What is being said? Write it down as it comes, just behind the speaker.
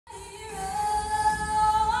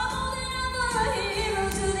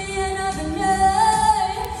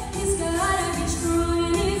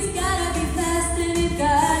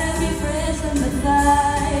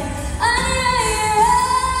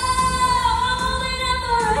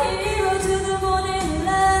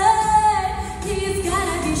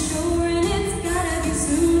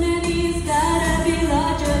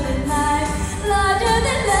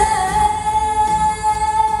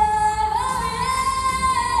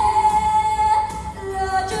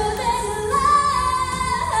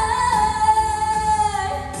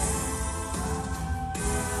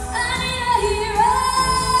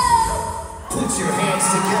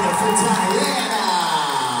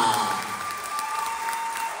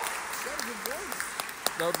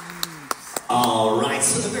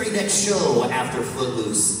So the very next show after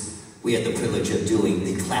Footloose, we had the privilege of doing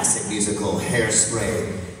the classic musical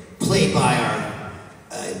Hairspray, played by our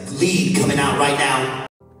lead coming out right now.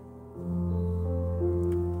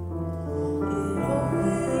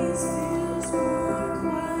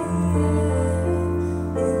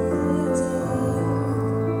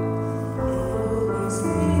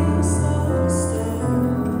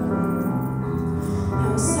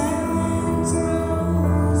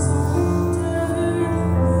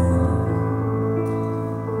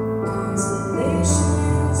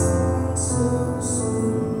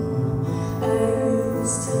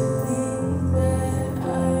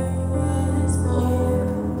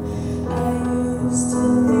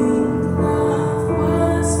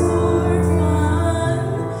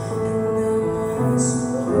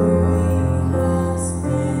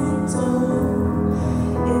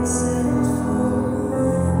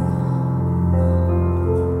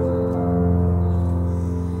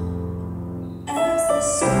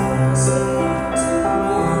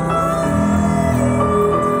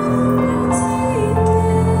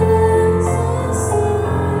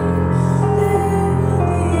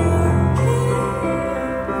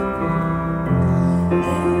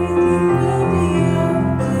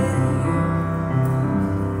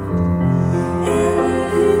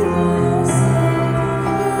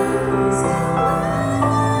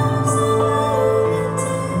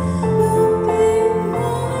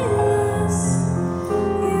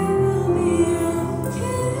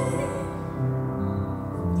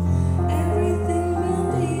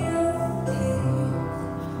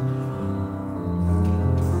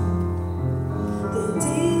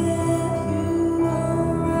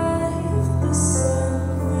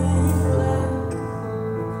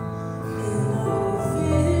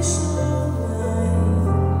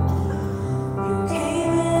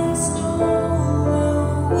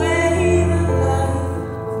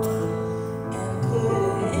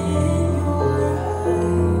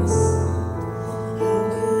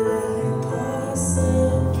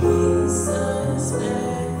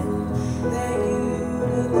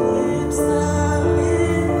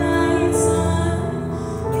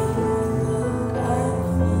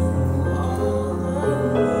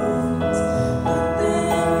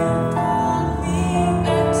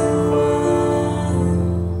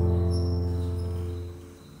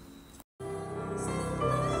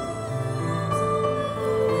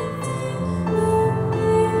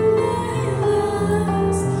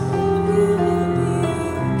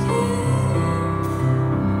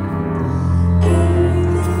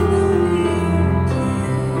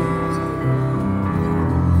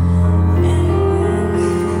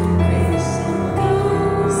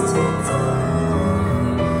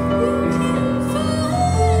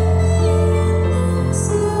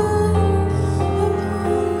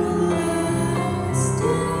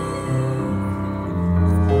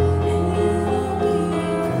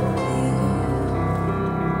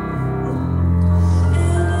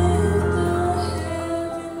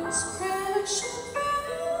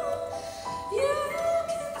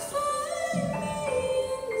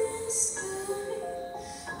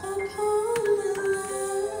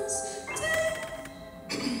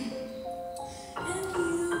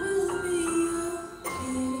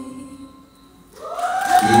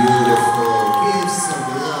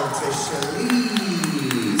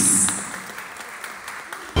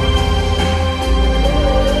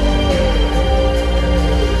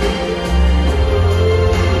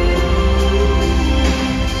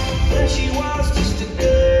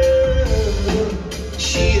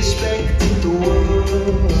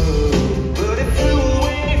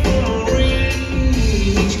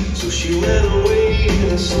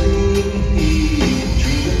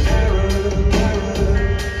 Dreaming para,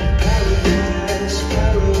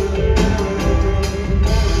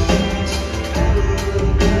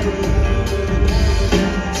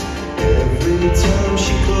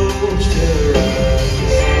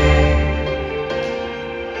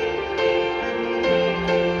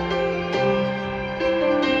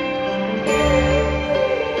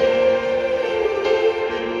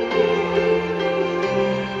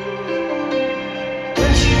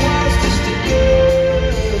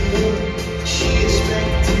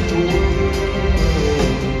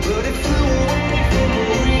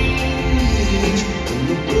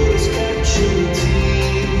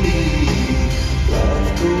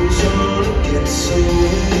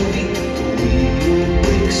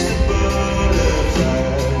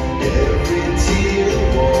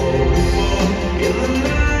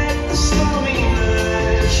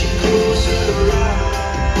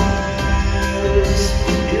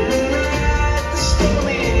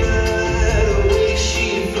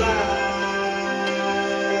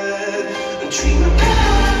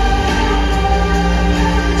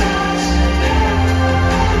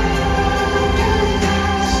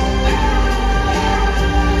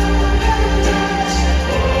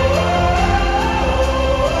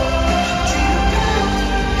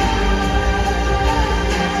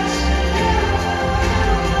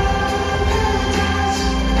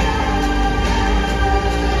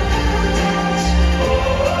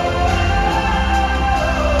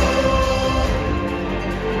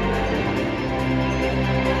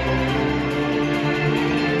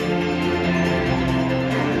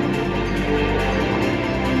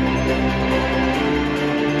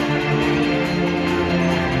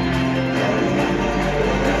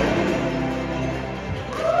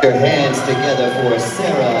 Your hands together for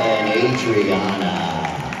Sarah and Adriana.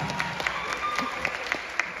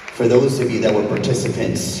 For those of you that were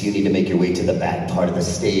participants, you need to make your way to the back part of the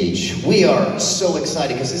stage. We are so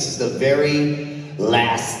excited because this is the very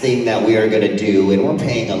last thing that we are going to do, and we're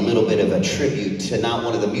paying a little bit of a tribute to not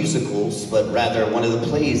one of the musicals, but rather one of the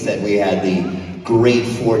plays that we had the great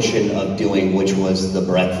fortune of doing, which was The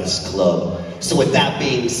Breakfast Club. So with that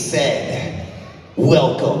being said,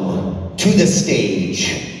 welcome to the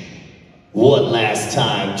stage, one last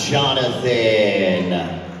time, Jonathan.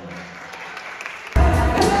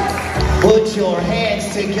 Put your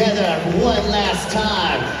hands together one last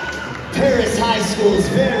time. Perris High School's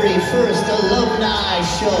very first alumni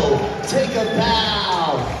show. Take a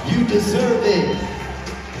bow. You deserve it.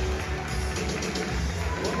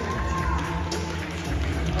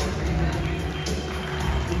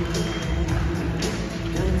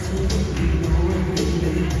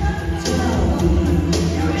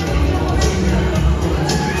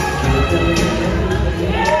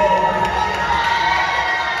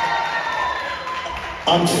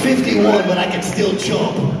 I'm 51, but I can still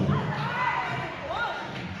jump.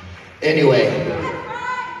 Anyway,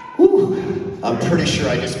 whew, I'm pretty sure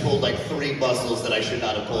I just pulled like 3 bustles that I should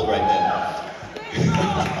not have pulled right then.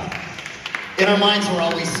 In our minds, we're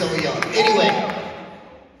always so young. Anyway,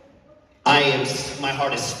 my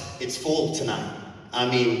heart it's full tonight. I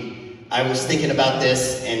mean, I was thinking about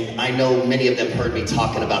this, and I know many of them heard me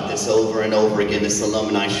talking about this over and over again, this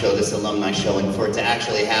alumni show, and for it to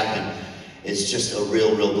actually happen, it's just a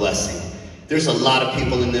real blessing. There's a lot of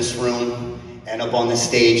people in this room and up on the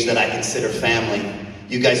stage that I consider family.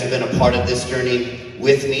 You guys have been a part of this journey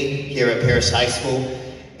with me here at Perris High School,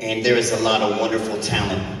 and there is a lot of wonderful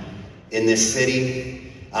talent in this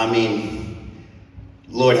city. I mean,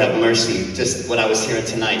 Lord have mercy, just what I was hearing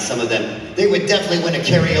tonight, some of them, they would definitely win a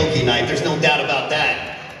karaoke night, there's no doubt about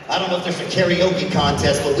that. I don't know if there's a karaoke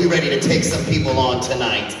contest, but we're ready to take some people on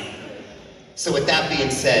tonight. So with that being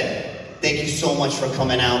said, thank you so much for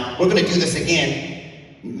coming out. We're gonna do this again,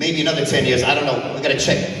 maybe another 10 years, I don't know. We gotta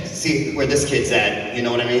check, see where this kid's at, you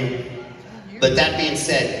know what I mean? But that being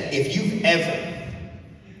said, if you've ever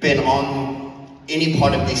been on any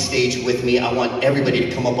part of this stage with me, I want everybody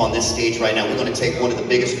to come up on this stage right now. We're gonna take one of the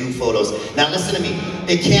biggest group photos. Now listen to me,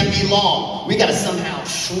 it can't be long. We gotta somehow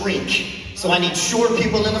shrink. So I need short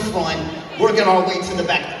people in the front, working our way to the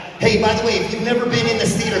back. Hey, by the way, if you've never been in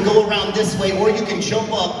this theater, go around this way, or you can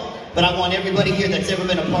jump up. But I want everybody here that's ever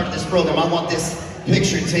been a part of this program, I want this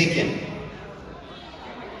picture taken.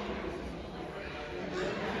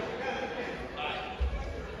 All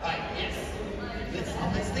right, yes.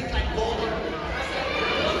 Let's think like bowling.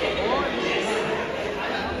 Yes.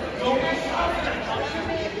 Go.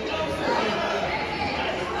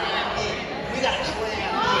 We gotta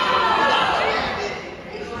cram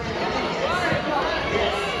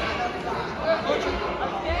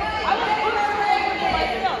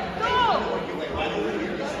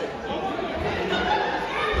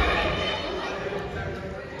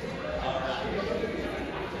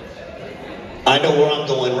I know where I'm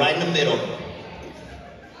going, right in the middle.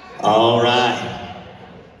 All right.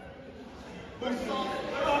 Where's Salt?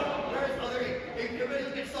 Where's Other? Hey, everybody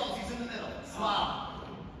look at Salt, he's in the middle. Smile.